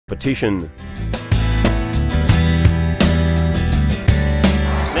competition.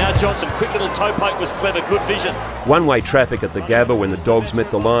 Now Johnson, quick little toe poke was clever, good vision. One-way traffic at the GABBA when the Dogs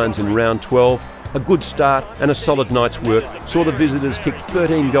met the Lions in round 12. A good start and a solid night's work saw the visitors kick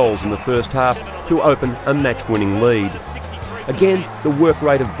 13 goals in the first half to open a match-winning lead. Again, the work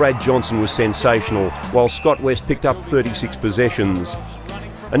rate of Brad Johnson was sensational, while Scott West picked up 36 possessions.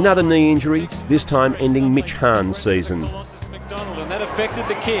 Another knee injury, this time ending Mitch Hahn's season. And that affected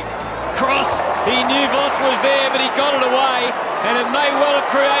the kick. Cross, he knew Voss was there, but he got it away, and it may well have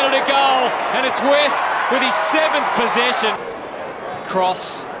created a goal, and it's West with his 7th possession.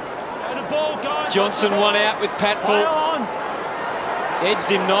 Cross. Johnson won out with Patfull.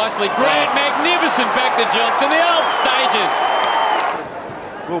 Edged him nicely. Grant, magnificent back to Johnson. The old stages.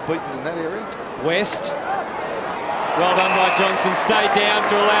 Well beaten in that area. West. Well done by Johnson. Stayed down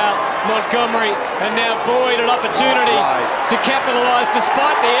to allow Montgomery. And now Boyd an opportunity to capitalise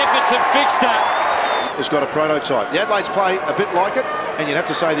despite the efforts of Fixter. Has got a prototype. The Adelaide's play a bit like it, and you'd have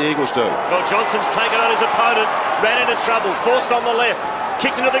to say the Eagles do. Well, Johnson's taken on his opponent. Ran into trouble. Forced on the left.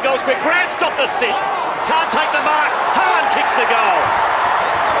 Kicks into the goal square. Grant's got the sit. Can't take the mark. Hahn kicks the goal.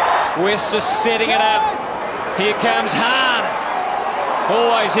 West just setting it up. Here comes Hahn.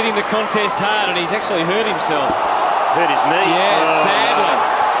 Always hitting the contest hard, and he's actually hurt himself. Hurt his knee. Yeah, badly.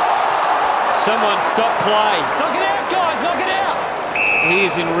 Someone stop play. Knock it out, guys. Knock it out. He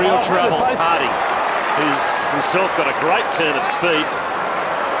is in real trouble. Harding, who's himself got a great turn of speed.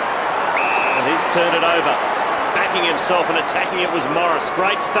 And he's turned it over. Backing himself and attacking it was Morris.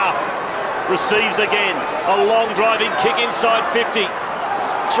 Great stuff. Receives again. A long driving kick inside 50.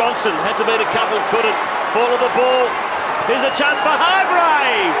 Johnson had to beat a couple, couldn't. Fall of the ball. Here's a chance for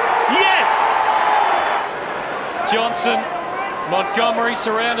Hargrave. Yes! Johnson. Montgomery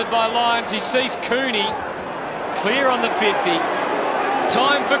surrounded by Lions. He sees Cooney. Clear on the 50.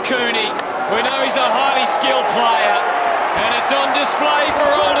 Time for Cooney. We know he's a highly skilled player. And it's on display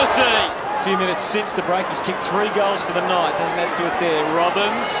for all to see. A few minutes since the break, he's kicked 3 goals for the night. Doesn't add to it there.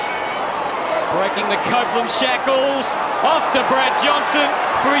 Robbins breaking the Copeland shackles. Off to Brad Johnson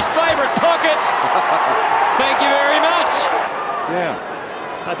for his favourite pocket. Thank you very much. Yeah.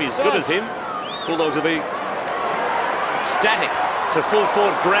 Hope he's as good as him. Bulldogs will be ecstatic. So full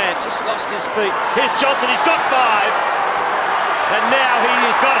forward Grant just lost his feet. Here's Johnson. He's got 5. And now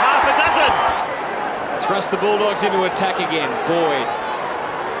he's got half a dozen. Thrust the Bulldogs into attack again. Boyd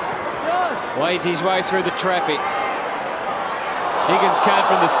wades his way through the traffic. Higgins can't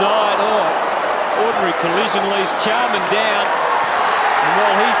from the side. Oh, ordinary collision leaves Charman down. And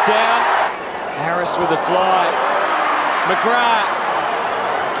while he's down, Harris with a fly. McGrath,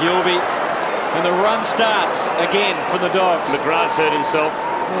 Gilby, and the run starts again for the Dogs. McGrath's hurt himself.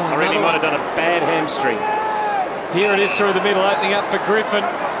 I reckon he might have done a bad hamstring. Here it is through the middle, opening up for Griffin.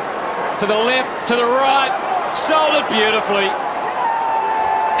 To the left, to the right, sold it beautifully.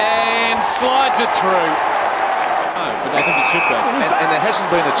 And slides it through. Oh, but I think it should go. And there hasn't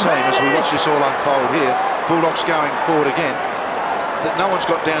been a team, as we watch this all unfold here, Bulldogs going forward again, that no one's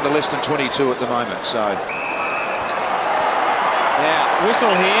got down to less than 22 at the moment, so. Now,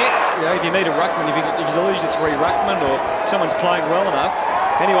 whistle here. You know, if you need a ruckman, if you lose your 3 ruckman or someone's playing well enough.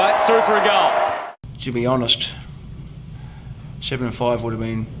 Anyway, it's through for a goal. To be honest, 7-5 would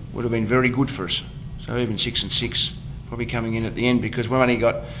have been very good for us. So even 6-6 probably coming in at the end, because we've only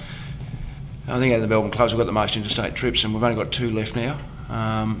got, I think out of the Melbourne clubs we've got the most interstate trips, and we've only got 2 left now.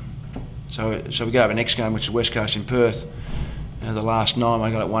 So we go over next game, which is West Coast in Perth. The last 9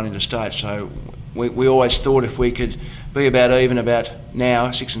 we got 1 interstate. So we always thought if we could be about even about now,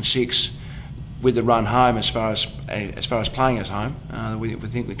 6-6, with the run home as far as playing at home, we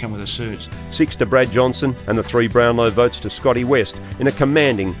think we come with a surge. 6 to Brad Johnson and the 3 Brownlow votes to Scotty West in a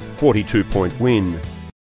commanding 42-point win.